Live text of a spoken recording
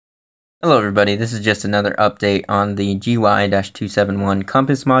Hello everybody, this is just another update on the GY-271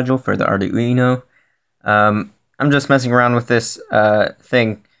 compass module for the Arduino. I'm just messing around with this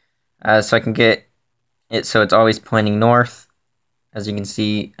thing so I can get it so it's always pointing north. As you can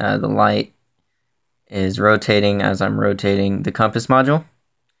see, the light is rotating as I'm rotating the compass module.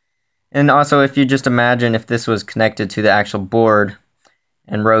 And also, if you just imagine if this was connected to the actual board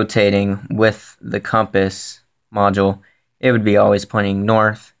and rotating with the compass module, it would be always pointing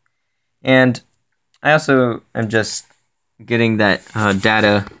north. And I also am just getting that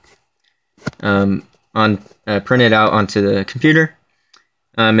data printed out onto the computer.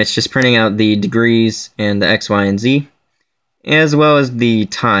 It's just printing out the degrees and the X, Y, and Z, as well as the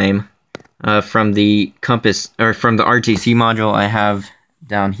time from the compass or from the RTC module I have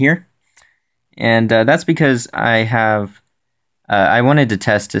down here. And that's because I wanted to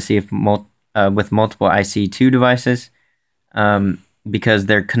test to see if with multiple IC2 devices. Because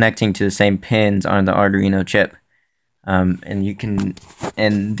they're connecting to the same pins on the Arduino chip, and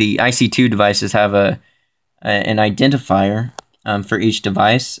the IC2 devices have an identifier for each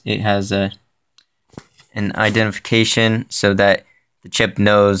device. It has an identification so that the chip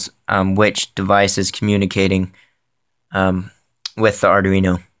knows which device is communicating with the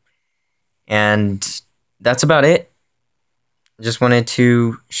Arduino, and that's about it. Just wanted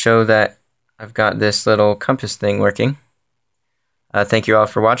to show that I've got this little compass thing working. Thank you all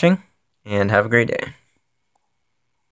for watching, and have a great day.